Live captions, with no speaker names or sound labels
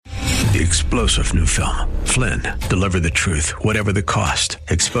The explosive new film, Flynn, deliver the truth, whatever the cost,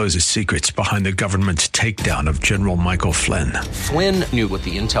 exposes secrets behind the government's takedown of General Michael Flynn. Flynn knew what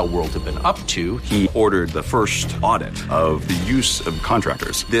the intel world had been up to. He ordered the first audit of the use of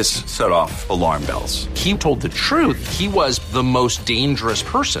contractors. This set off alarm bells. He told the truth. He was the most dangerous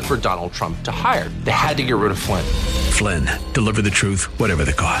person for Donald Trump to hire. They had to get rid of Flynn. Flynn, deliver the truth, whatever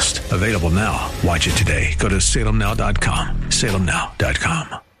the cost. Available now. Watch it today. Go to salemnow.com.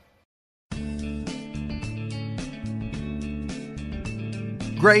 salemnow.com.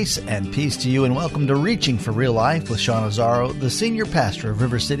 Grace and peace to you, and welcome to Reaching for Real Life with Sean Azzaro, the senior pastor of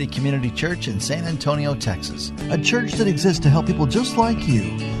River City Community Church in San Antonio, Texas. A church that exists to help people just like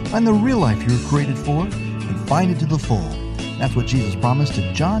you find the real life you were created for and find it to the full. That's what Jesus promised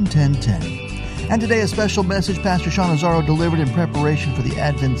in John 10:10. And today a special message Pastor Sean Azzaro delivered in preparation for the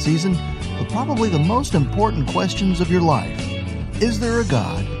Advent season with probably the most important questions of your life. Is there a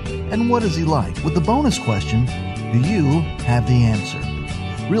God? And what is He like? With the bonus question, do you have the answer?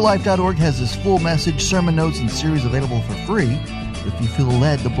 RealLife.org has this full message, sermon notes, and series available for free. If you feel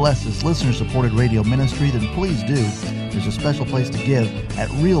led to bless this listener-supported radio ministry, then please do. There's a special place to give at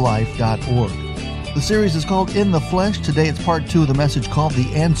RealLife.org. The series is called In the Flesh. Today it's part 2 of the message called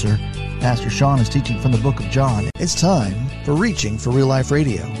The Answer. Pastor Sean is teaching from the book of John. It's time for Reaching for Real Life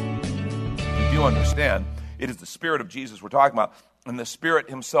Radio. If you understand, it is the Spirit of Jesus we're talking about, and the Spirit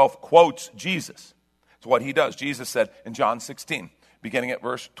Himself quotes Jesus. It's what He does. Jesus said in John 16, beginning at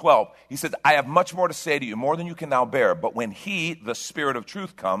verse 12, He said, I have much more to say to you, more than you can now bear, but when He, the Spirit of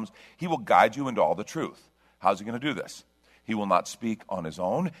truth, comes, He will guide you into all the truth. How's He going to do this? He will not speak on His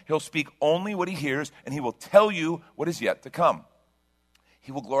own. He'll speak only what He hears, and He will tell you what is yet to come.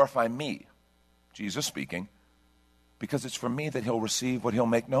 He will glorify me, Jesus speaking, because it's from me that He'll receive what He'll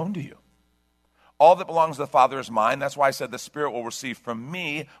make known to you. All that belongs to the Father is mine. That's why I said the Spirit will receive from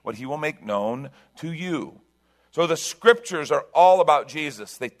me what He will make known to you. So the Scriptures are all about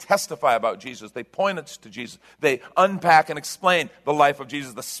Jesus. They testify about Jesus. They point us to Jesus. They unpack and explain the life of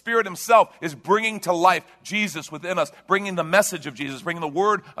Jesus. The Spirit Himself is bringing to life Jesus within us, bringing the message of Jesus, bringing the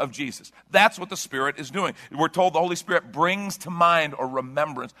word of Jesus. That's what the Spirit is doing. We're told the Holy Spirit brings to mind or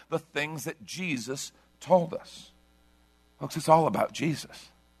remembrance the things that Jesus told us. Folks, it's all about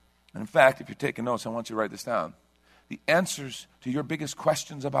Jesus. And in fact, if you're taking notes, I want you to write this down. The answers to your biggest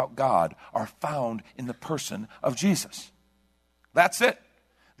questions about God are found in the person of Jesus. That's it.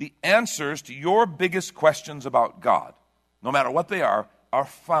 The answers to your biggest questions about God, no matter what they are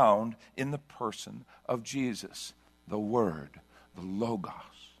found in the person of Jesus, the Word, the Logos.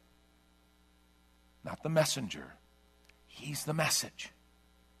 Not the messenger. He's the message.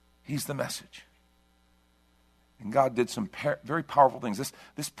 He's the message. And God did some very powerful things.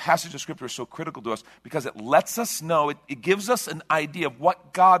 This passage of Scripture is so critical to us because it lets us know, it gives us an idea of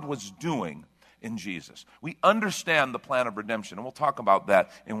what God was doing in Jesus. We understand the plan of redemption, and we'll talk about that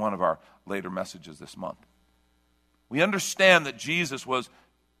in one of our later messages this month. We understand that Jesus was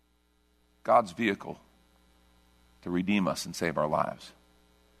God's vehicle to redeem us and save our lives.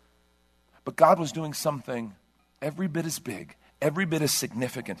 But God was doing something every bit as big, every bit as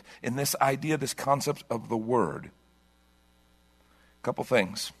significant in this idea, this concept of the Word. A couple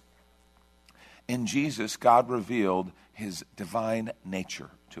things. In Jesus, God revealed His divine nature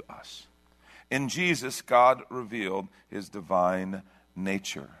to us. In Jesus, God revealed His divine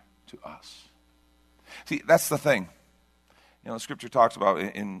nature to us. See, that's the thing. You know, the Scripture talks about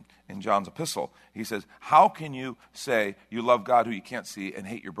in John's epistle, he says, how can you say you love God who you can't see and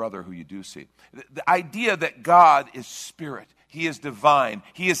hate your brother who you do see? The idea that God is spirit, He is divine,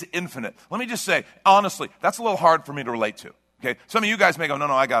 He is infinite. Let me just say, honestly, that's a little hard for me to relate to. Okay, some of you guys may go, no,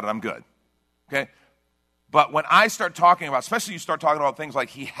 I got it, I'm good. Okay, but when I start talking about, especially you start talking about things like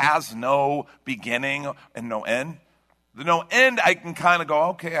He has no beginning and no end, the no end, I can kind of go,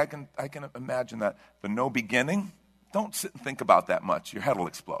 okay, I can imagine that. The no beginning, don't sit and think about that much. Your head will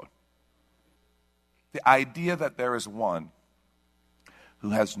explode. The idea that there is one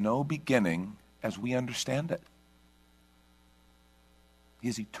who has no beginning as we understand it. He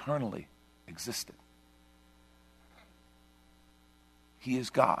is eternally existed. He is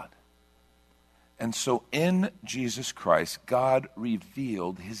God. And so in Jesus Christ, God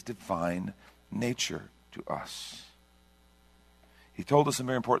revealed His divine nature to us. He told us some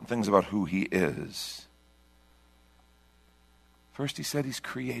very important things about who He is. First, He said He's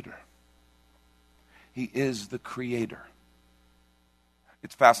Creator. He is the Creator.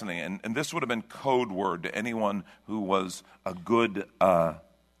 It's fascinating, and this would have been code word to anyone who was a good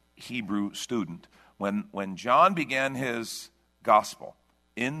Hebrew student. When John began his gospel,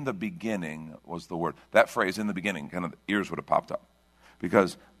 in the beginning was the Word. That phrase, in the beginning, kind of ears would have popped up.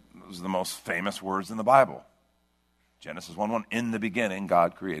 Because the most famous words in the Bible. Genesis 1:1, in the beginning,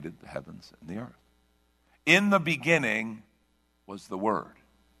 God created the heavens and the earth. In the beginning was the Word.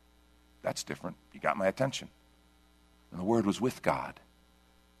 That's different. You got my attention. And the Word was with God,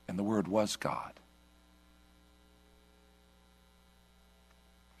 and the Word was God.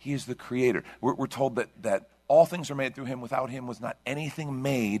 He is the creator. We're told that all things are made through him. Without him was not anything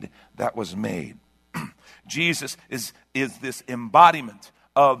made that was made. Jesus is this embodiment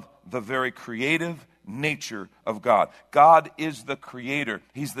of the very creative nature of God. God is the creator.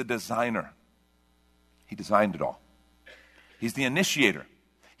 He's the designer. He designed it all. He's the initiator.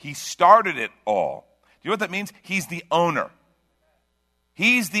 He started it all. Do you know what that means? He's the owner.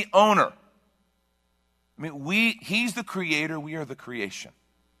 He's the owner. I mean, he's the creator. We are the creation.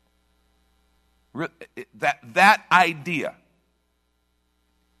 That idea,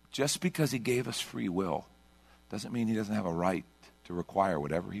 just because he gave us free will, doesn't mean he doesn't have a right to require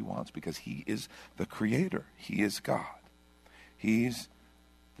whatever he wants, because he is the creator. He is God. He's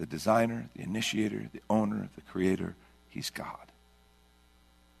the designer, the initiator, the owner, the creator. He's God.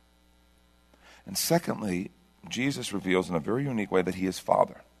 And secondly, Jesus reveals in a very unique way that he is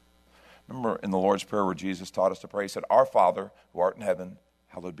Father. Remember in the Lord's Prayer where Jesus taught us to pray, he said, "Our Father, who art in heaven,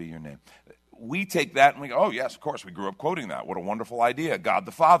 hallowed be your name." We take that and we go, oh, yes, of course, we grew up quoting that. What a wonderful idea. God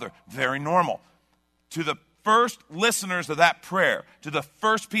the Father, very normal. To the first listeners of that prayer, to the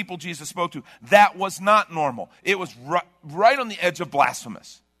first people Jesus spoke to, that was not normal. It was right on the edge of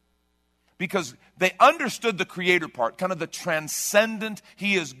blasphemous. Because they understood the creator part, kind of the transcendent,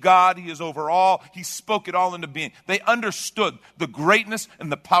 he is God, he is over all, he spoke it all into being. They understood the greatness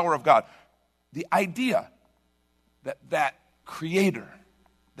and the power of God. The idea that creator,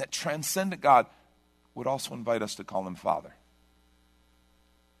 that transcendent God, would also invite us to call him Father.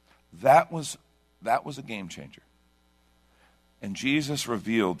 That was a game changer. And Jesus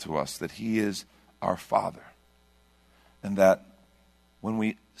revealed to us that he is our Father. And that when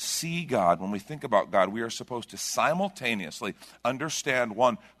we see God, when we think about God, we are supposed to simultaneously understand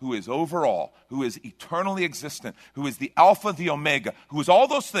one who is over all, who is eternally existent, who is the Alpha, the Omega, who is all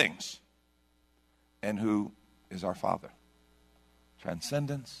those things, and who is our Father.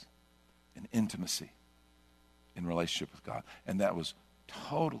 Transcendence and intimacy in relationship with God. And that was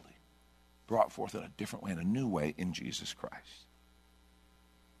totally brought forth in a different way, in a new way, in Jesus Christ.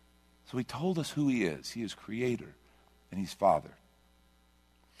 So he told us who he is. He is creator and he's Father.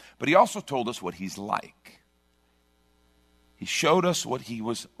 But he also told us what he's like. He showed us what he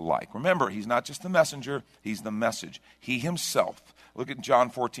was like. Remember, he's not just the messenger, he's the message. He himself. Look at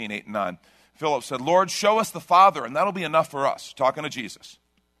John 14:8-9. Philip said, "Lord, show us the Father, and that'll be enough for us." Talking to Jesus.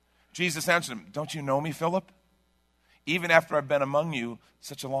 Jesus answered him, "Don't you know me, Philip? Even after I've been among you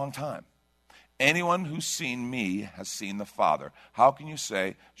such a long time. Anyone who's seen me has seen the Father. How can you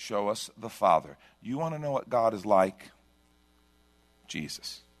say, 'Show us the Father'?" You want to know what God is like?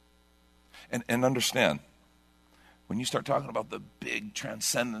 Jesus. And understand, when you start talking about the big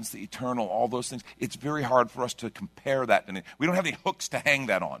transcendence, the eternal, all those things, it's very hard for us to compare that. We don't have any hooks to hang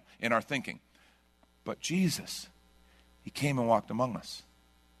that on in our thinking. But Jesus, he came and walked among us.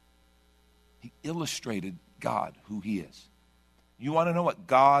 He illustrated God, who he is. You want to know what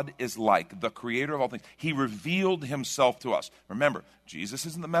God is like, the creator of all things. He revealed himself to us. Remember, Jesus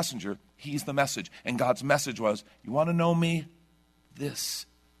isn't the messenger, he's the message. And God's message was, you want to know me? This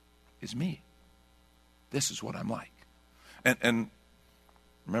is me. This is what I'm like. And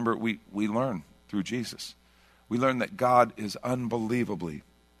remember, we learn through Jesus. We learn that God is unbelievably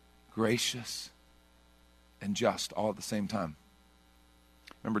gracious and just all at the same time.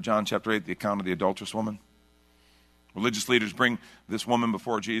 Remember John chapter 8, the account of the adulterous woman? Religious leaders bring this woman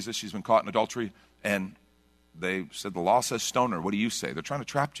before Jesus. She's been caught in adultery. And they said, the law says stone her. What do you say? They're trying to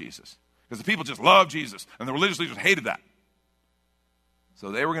trap Jesus. Because the people just love Jesus. And the religious leaders hated that.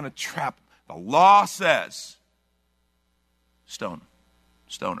 So they were going to trap. The law says stone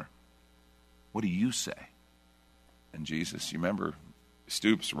her. What do you say? And Jesus, you remember,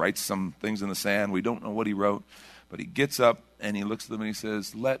 stoops, writes some things in the sand. We don't know what he wrote. But he gets up and he looks at them and he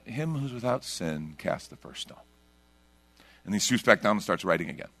says, "Let him who's without sin cast the first stone." And he stoops back down and starts writing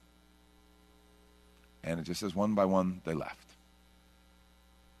again. And it just says one by one they left.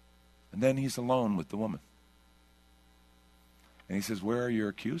 And then he's alone with the woman. And he says, "Where are your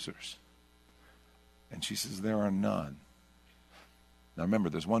accusers?" And she says, "There are none." Now remember,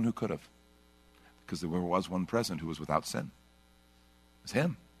 there's one who could have. Because there was one present who was without sin. It was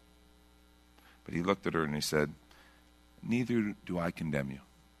him. But he looked at her and he said, "Neither do I condemn you.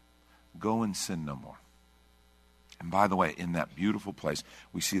 Go and sin no more." And by the way, in that beautiful place,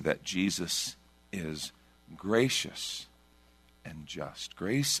 we see that Jesus is gracious and just.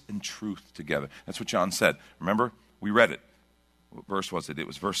 Grace and truth together. That's what John said. Remember? We read it. What verse was it? It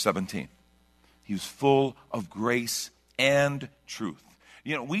was verse 17. He was full of grace and truth.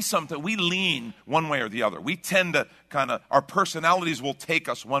 You know, we lean one way or the other. We tend to our personalities will take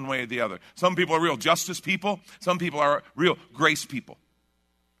us one way or the other. Some people are real justice people. Some people are real grace people.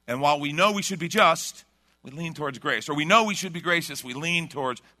 And while we know we should be just, we lean towards grace. Or we know we should be gracious, we lean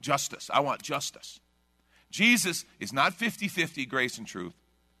towards justice. I want justice. Jesus is not 50-50 grace and truth.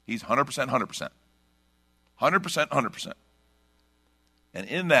 He's 100%, 100%. 100%, 100%. And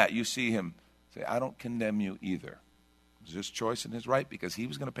in that, you see him say, I don't condemn you either. It was his choice and his right because he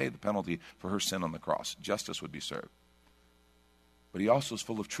was going to pay the penalty for her sin on the cross. Justice would be served. But he also is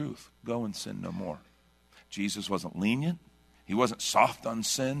full of truth. Go and sin no more. Jesus wasn't lenient. He wasn't soft on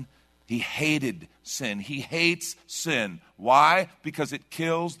sin. He hated sin. He hates sin. Why? Because it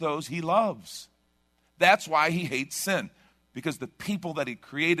kills those he loves. That's why he hates sin. Because the people that he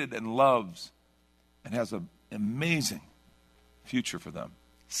created and loves and has an amazing future for them,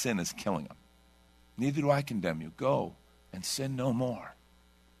 sin is killing them. Neither do I condemn you. Go and sin no more.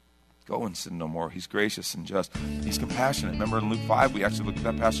 Go and sin no more. He's gracious and just. He's compassionate. Remember in Luke 5, we actually looked at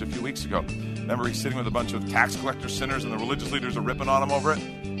that passage a few weeks ago. Remember he's sitting with a bunch of tax collector sinners and the religious leaders are ripping on him over it?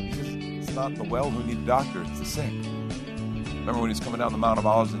 He says, it's not the well who need a doctor, it's the sick. Remember when he's coming down the Mount of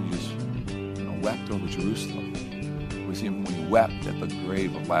Olives and he just wept over Jerusalem? We see him when he wept at the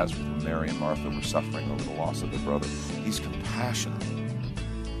grave of Lazarus when Mary and Martha were suffering over the loss of their brother. He's compassionate.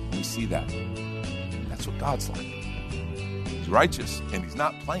 We see that. That's what God's like. He's righteous and he's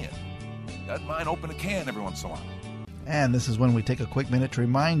not playing. He doesn't mind open a can every once in a while. And this is when we take a quick minute to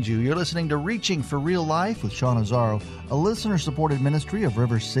remind you you're listening to Reaching for Real Life with Sean Azzaro, a listener-supported ministry of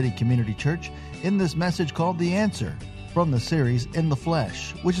River City Community Church, in this message called The Answer from the series In the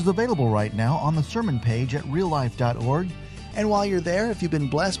Flesh, which is available right now on the sermon page at reallife.org. And while you're there, if you've been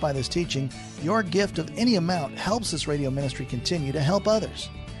blessed by this teaching, your gift of any amount helps this radio ministry continue to help others.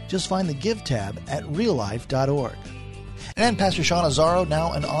 Just find the Give tab at reallife.org. And Pastor Sean Azzaro,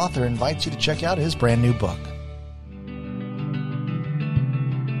 now an author, invites you to check out his brand new book.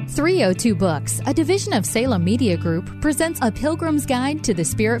 302 Books, a division of Salem Media Group, presents A Pilgrim's Guide to the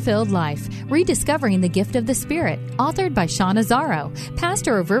Spirit-Filled Life, Rediscovering the Gift of the Spirit, authored by Sean Azzaro,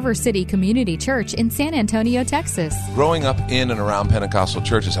 pastor of River City Community Church in San Antonio, Texas. Growing up in and around Pentecostal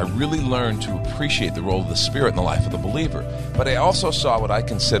churches, I really learned to appreciate the role of the Spirit in the life of the believer. But I also saw what I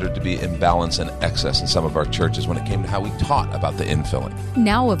considered to be imbalance and excess in some of our churches when it came to how we taught about the infilling.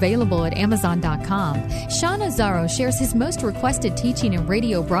 Now available at Amazon.com, Sean Azzaro shares his most requested teaching and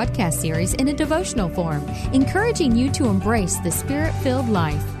radio broadcast series in a devotional form, encouraging you to embrace the Spirit-filled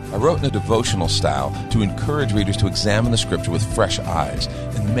life. I wrote in a devotional style to encourage readers to examine the Scripture with fresh eyes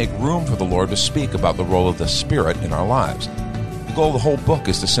and make room for the Lord to speak about the role of the Spirit in our lives. The goal of the whole book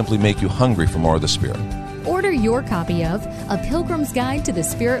is to simply make you hungry for more of the Spirit. Order your copy of A Pilgrim's Guide to the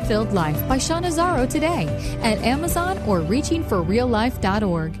Spirit-Filled Life by Sean Azzaro today at Amazon or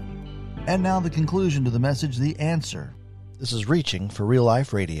reachingforreallife.org. And now the conclusion to the message, The Answer. This is Reaching for Real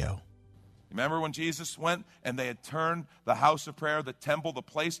Life Radio. Remember when Jesus went and they had turned the house of prayer, the temple, the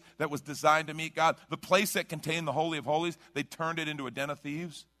place that was designed to meet God, the place that contained the Holy of Holies, they turned it into a den of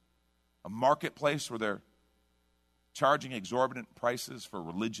thieves, a marketplace where they're charging exorbitant prices for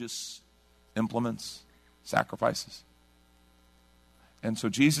religious implements, sacrifices. And so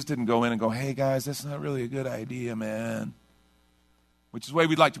Jesus didn't go in and go, hey guys, that's not really a good idea, man. Which is the way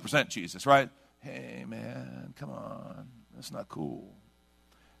we'd like to present Jesus, right? Hey man, come on, that's not cool.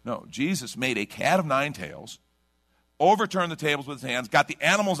 No, Jesus made a cat of nine tails, overturned the tables with his hands, got the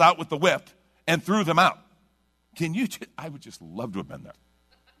animals out with the whip, and threw them out. I would just love to have been there.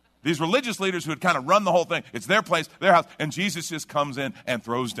 These religious leaders who had kind of run the whole thing, it's their place, their house, and Jesus just comes in and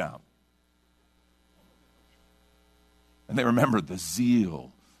throws down. And they remembered the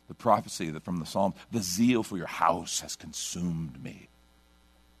zeal, the prophecy from the Psalms, the zeal for your house has consumed me.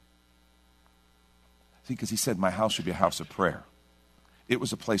 See, because he said, my house should be a house of prayer. It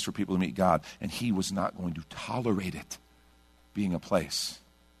was a place for people to meet God, and he was not going to tolerate it being a place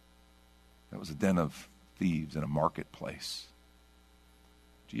that was a den of thieves in a marketplace.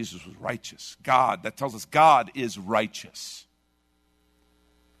 Jesus was righteous. God, that tells us God is righteous.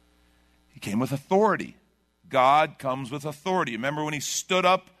 He came with authority. God comes with authority. Remember when he stood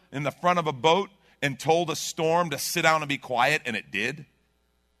up in the front of a boat and told a storm to sit down and be quiet, and it did?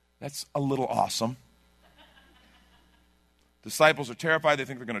 That's a little awesome. Disciples are terrified. They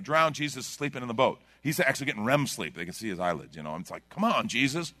think they're going to drown. Jesus is sleeping in the boat. He's actually getting REM sleep. They can see his eyelids, And it's like, come on,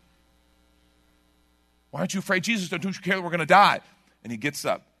 Jesus. Why aren't you afraid? Jesus, don't you care that we're going to die? And he gets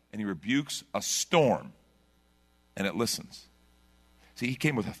up and he rebukes a storm, and it listens. See, he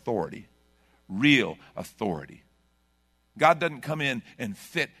came with authority, real authority. God doesn't come in and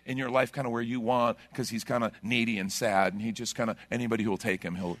fit in your life kind of where you want because he's kind of needy and sad and he just kind of, anybody who will take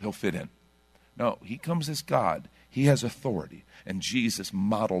him, he'll fit in. No, he comes as God. He has authority, and Jesus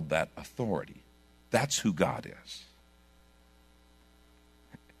modeled that authority. That's who God is.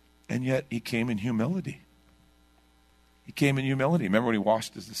 And yet he came in humility. He came in humility. Remember when he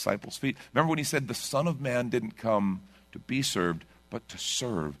washed his disciples' feet? Remember when he said the Son of Man didn't come to be served, but to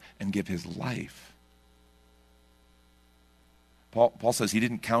serve and give his life. Paul says he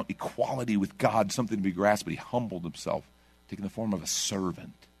didn't count equality with God something to be grasped, but he humbled himself, taking the form of a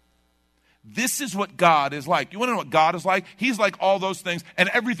servant. This is what God is like. You want to know what God is like? He's like all those things and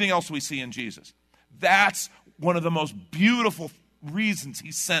everything else we see in Jesus. That's one of the most beautiful reasons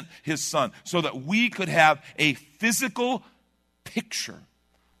he sent his Son, so that we could have a physical picture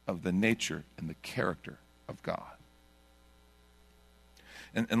of the nature and the character of God.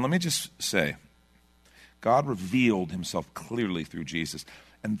 And let me just say, God revealed himself clearly through Jesus.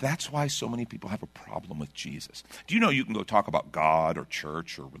 And that's why so many people have a problem with Jesus. Do you know you can go talk about God or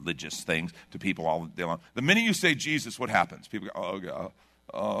church or religious things to people all day long? The minute you say Jesus, what happens? People go, oh, God.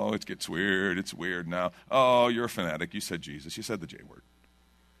 Oh, it gets weird. It's weird now. Oh, you're a fanatic. You said Jesus. You said the J word.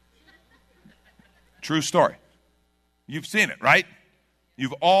 True story. You've seen it, right?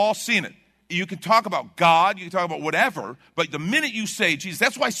 You've all seen it. You can talk about God, you can talk about whatever, but the minute you say Jesus,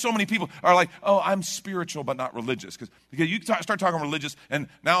 that's why so many people are like, oh, I'm spiritual but not religious. Because you start talking religious, and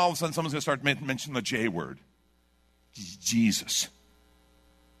now all of a sudden someone's going to start mentioning the J word. Jesus.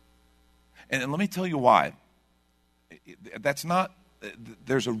 And let me tell you why. That's not,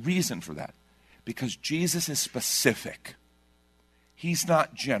 there's a reason for that. Because Jesus is specific. He's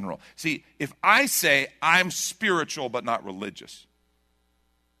not general. See, if I say I'm spiritual but not religious,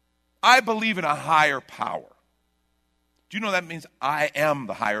 I believe in a higher power. Do you know that means I am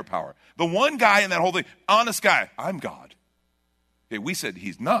the higher power? The one guy in that whole thing, honest guy, I'm God. Okay, we said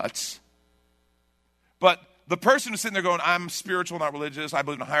he's nuts. But the person who's sitting there going, I'm spiritual, not religious, I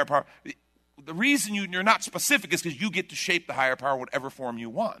believe in a higher power. The reason you're not specific is because you get to shape the higher power whatever form you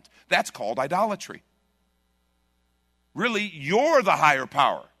want. That's called idolatry. Really, you're the higher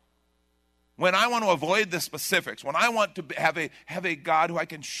power. When I want to avoid the specifics, when I want to have a God who I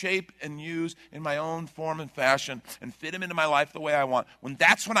can shape and use in my own form and fashion and fit him into my life the way I want, when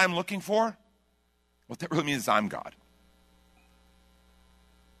that's what I'm looking for, what that really means is I'm God.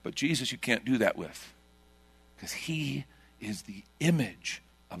 But Jesus you can't do that with, because he is the image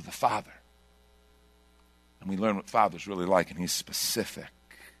of the Father. And we learn what Father's really like, and he's specific.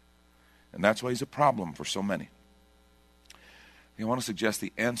 And that's why he's a problem for so many. I want to suggest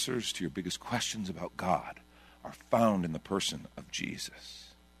the answers to your biggest questions about God are found in the person of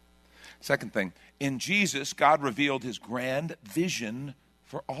Jesus. Second thing, in Jesus, God revealed his grand vision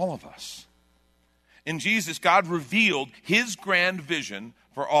for all of us. In Jesus, God revealed his grand vision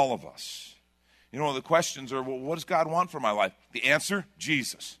for all of us. You know, the questions are, well, what does God want for my life? The answer,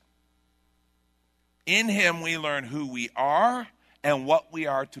 Jesus. In him we learn who we are and what we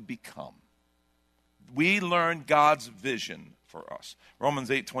are to become. We learn God's vision for us. Romans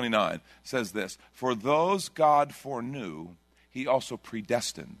 8:29 says this, for those God foreknew, he also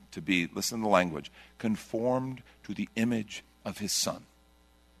predestined to be, listen to the language, conformed to the image of his Son,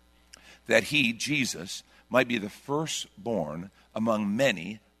 that he, Jesus, might be the firstborn among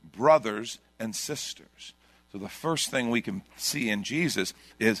many brothers and sisters. So the first thing we can see in Jesus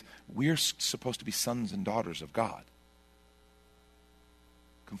is we're supposed to be sons and daughters of God,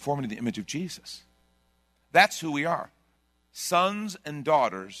 conforming to the image of Jesus. That's who we are. Sons and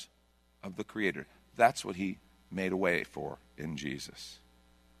daughters of the Creator. That's what he made a way for in Jesus.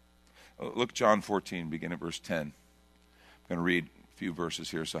 Look, John 14, begin at verse 10. I'm going to read a few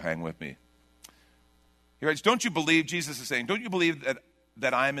verses here, so hang with me. He writes, don't you believe, Jesus is saying, don't you believe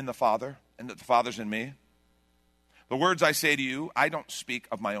that I am in the Father and that the Father's in me? The words I say to you, I don't speak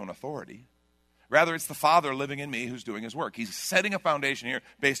of my own authority. Rather, it's the Father living in me who's doing his work. He's setting a foundation here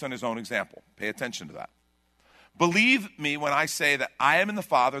based on his own example. Pay attention to that. Believe me when I say that I am in the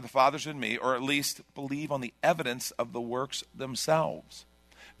Father's in me, or at least believe on the evidence of the works themselves.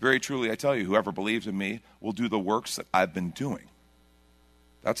 Very truly, I tell you, whoever believes in me will do the works that I've been doing.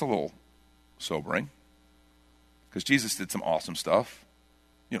 That's a little sobering, because Jesus did some awesome stuff,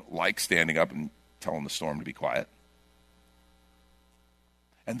 like standing up and telling the storm to be quiet.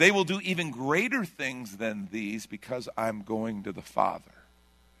 And they will do even greater things than these because I'm going to the Father.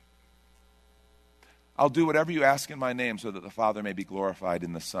 I'll do whatever you ask in my name so that the Father may be glorified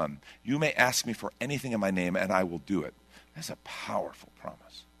in the Son. You may ask me for anything in my name and I will do it. That's a powerful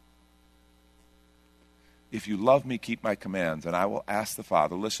promise. if you love me, keep my commands, and I will ask the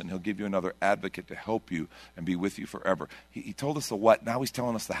Father. Listen, he'll give you another advocate to help you and be with you forever. He told us the what, now he's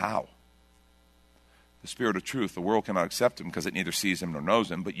telling us the how. The Spirit of truth, the world cannot accept him because it neither sees him nor knows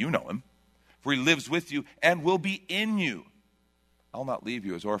him, but you know him. For he lives with you and will be in you. I'll not leave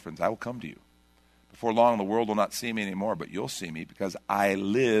you as orphans. I will come to you. Before long, the world will not see me anymore, but you'll see me because I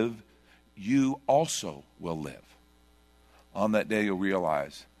live. You also will live. On that day, you'll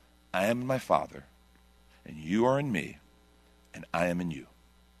realize I am in my Father, and you are in me, and I am in you.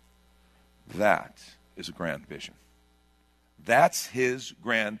 That is a grand vision. That's his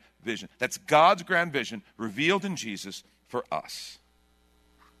grand vision. That's God's grand vision revealed in Jesus for us.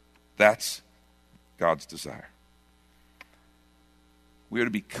 That's God's desire. We are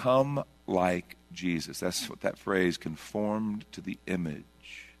to become like Jesus. That's what that phrase, conformed to the image.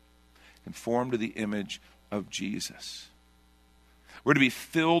 Conformed to the image of Jesus. We're to be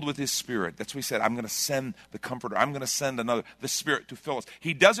filled with his Spirit. That's what he said, I'm going to send the Comforter. I'm going to send the Spirit to fill us.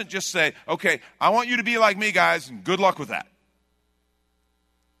 He doesn't just say, okay, I want you to be like me, guys, and good luck with that.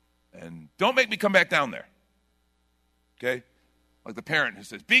 And don't make me come back down there. Okay? Like the parent who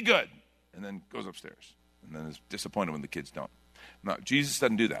says, be good, and then goes upstairs. And then is disappointed when the kids don't. No, Jesus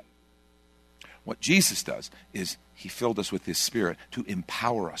doesn't do that. What Jesus does is he filled us with his Spirit to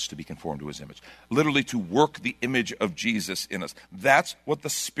empower us to be conformed to his image. Literally to work the image of Jesus in us. That's what the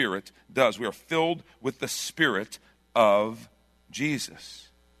Spirit does. We are filled with the Spirit of Jesus.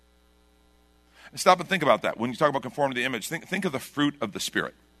 And stop and think about that. When you talk about conforming to the image, think of the fruit of the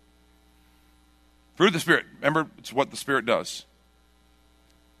Spirit. Fruit of the Spirit. Remember, it's what the Spirit does.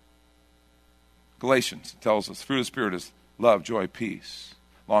 Galatians tells us fruit of the Spirit is love, joy, peace,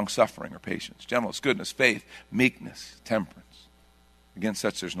 long-suffering or patience, gentleness, goodness, faith, meekness, temperance. Against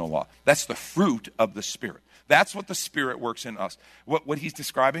such there's no law. That's the fruit of the Spirit. That's what the Spirit works in us. What he's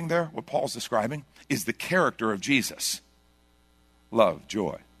describing there, what Paul's describing, is the character of Jesus. Love,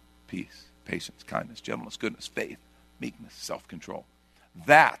 joy, peace, patience, kindness, gentleness, goodness, faith, meekness, self-control.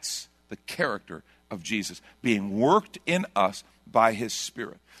 That's the character of Jesus being worked in us by his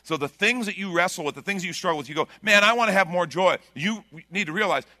Spirit. So the things that you wrestle with, the things that you struggle with, you go, man, I want to have more joy. You need to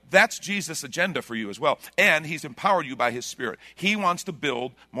realize that's Jesus' agenda for you as well. And he's empowered you by his Spirit. He wants to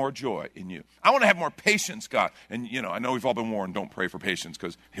build more joy in you. I want to have more patience, God. And, I know we've all been warned, don't pray for patience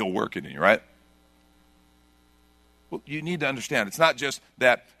because he'll work it in you, right? Well, you need to understand, it's not just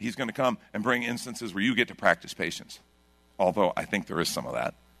that he's going to come and bring instances where you get to practice patience. Although I think there is some of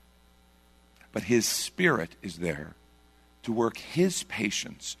that. But his Spirit is there to work his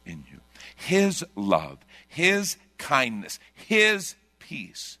patience in you, his love, his kindness, his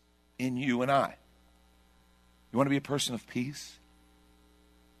peace in you and I. You want to be a person of peace?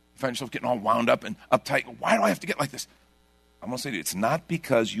 You find yourself getting all wound up and uptight. Why do I have to get like this? I'm going to say to you, it's not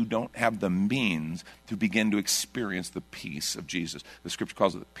because you don't have the means to begin to experience the peace of Jesus. The Scripture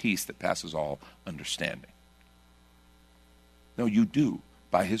calls it the peace that passes all understanding. No, you do,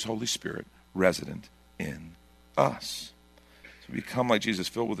 by his Holy Spirit resident in us. So become like Jesus,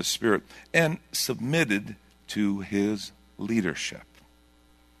 filled with the Spirit, and submitted to his leadership.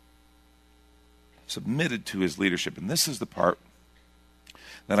 Submitted to his leadership. And this is the part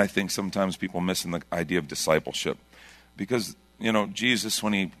that I think sometimes people miss in the idea of discipleship. Because, Jesus,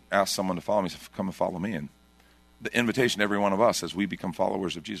 when he asked someone to follow him, he said, come and follow me. And the invitation to every one of us as we become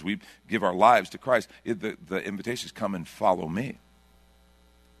followers of Jesus, we give our lives to Christ, the invitation is come and follow me.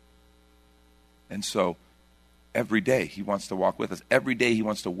 And so every day he wants to walk with us. Every day he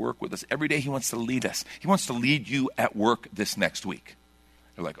wants to work with us. Every day he wants to lead us. He wants to lead you at work this next week.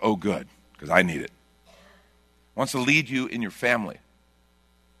 You're like, oh, good, because I need it. He wants to lead you in your family.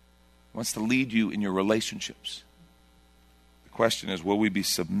 He wants to lead you in your relationships. The question is, will we be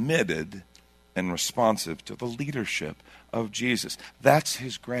submitted and responsive to the leadership of Jesus? That's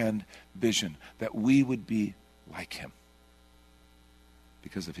his grand vision, that we would be like him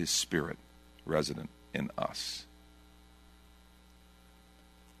because of his Spirit resident in us.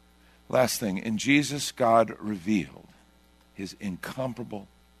 Last thing, in Jesus, God revealed his incomparable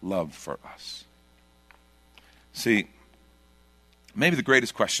love for us. See, maybe the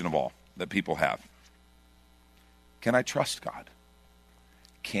greatest question of all that people have, can I trust God?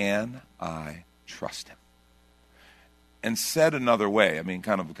 Can I trust him? And said another way,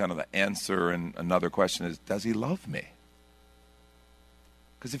 kind of the answer and another question is, does he love me?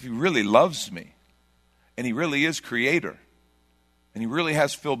 Because if he really loves me, and he really is creator, and he really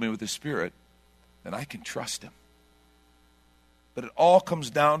has filled me with his Spirit, then I can trust him. But it all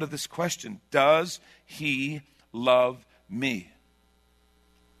comes down to this question, does he love me?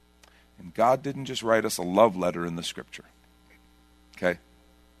 And God didn't just write us a love letter in the Scripture. Okay?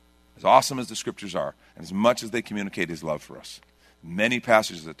 as awesome as the Scriptures are, and as much as they communicate his love for us, many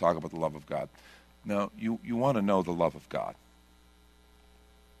passages that talk about the love of God. No, you want to know the love of God.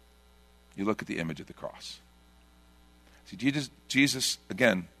 You look at the image of the cross. See, Jesus,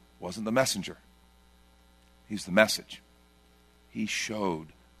 again, wasn't the messenger. He's the message. He showed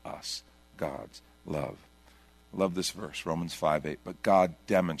us God's love. I love this verse, Romans 5:8. But God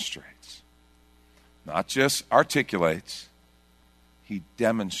demonstrates, not just articulates, he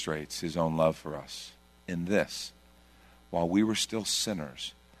demonstrates his own love for us in this. While we were still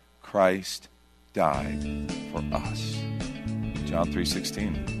sinners, Christ died for us. John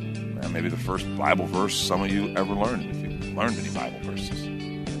 3:16. Maybe the first Bible verse some of you ever learned, if you learned any Bible verses.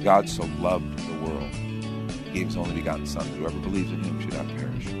 God so loved the world, he gave his only begotten Son, that whoever believes in him should not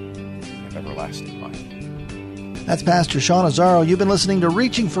perish, but have everlasting life. That's Pastor Sean Azzaro. You've been listening to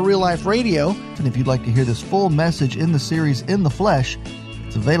Reaching for Real Life Radio. And if you'd like to hear this full message in the series In the Flesh,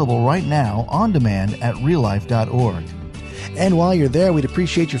 it's available right now on demand at reallife.org. And while you're there, we'd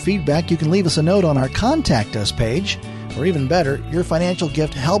appreciate your feedback. You can leave us a note on our Contact Us page. Or even better, your financial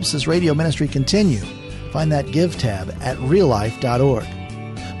gift helps this radio ministry continue. Find that Give tab at reallife.org.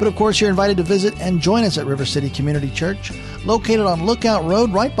 But of course, you're invited to visit and join us at River City Community Church, located on Lookout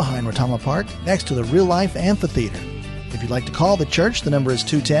Road right behind Rotama Park, next to the Real Life Amphitheater. If you'd like to call the church, the number is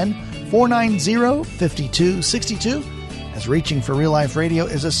 210-490-5262. As Reaching for Real Life Radio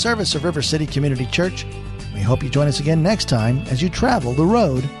is a service of River City Community Church. We hope you join us again next time as you travel the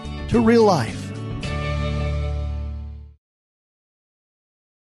road to real life.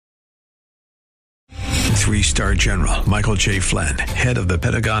 Three-star General Michael J. Flynn, head of the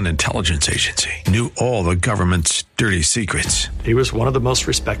Pentagon Intelligence Agency, knew all the government's dirty secrets. He was one of the most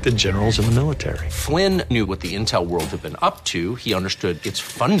respected generals in the military. Flynn knew what the intel world had been up to. He understood its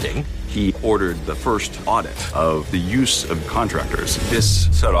funding. He ordered the first audit of the use of contractors. This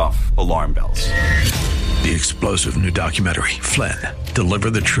set off alarm bells. The explosive new documentary, Flynn,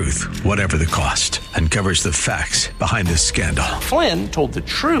 Deliver the Truth, Whatever the Cost, uncovers the facts behind this scandal. Flynn told the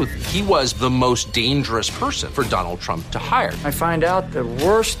truth. He was the most dangerous person for Donald Trump to hire. I find out the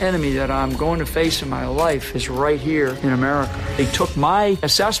worst enemy that I'm going to face in my life is right here in America. They took my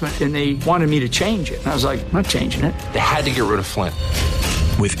assessment and they wanted me to change it. And I was like, I'm not changing it. They had to get rid of Flynn.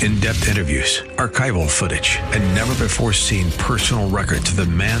 With in-depth interviews, archival footage, and never-before-seen personal records of the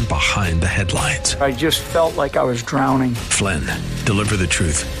man behind the headlines. I just felt like I was drowning. Flynn, Deliver the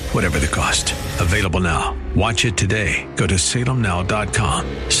Truth, Whatever the Cost. Available now. Watch it today. Go to salemnow.com.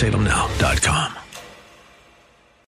 salemnow.com.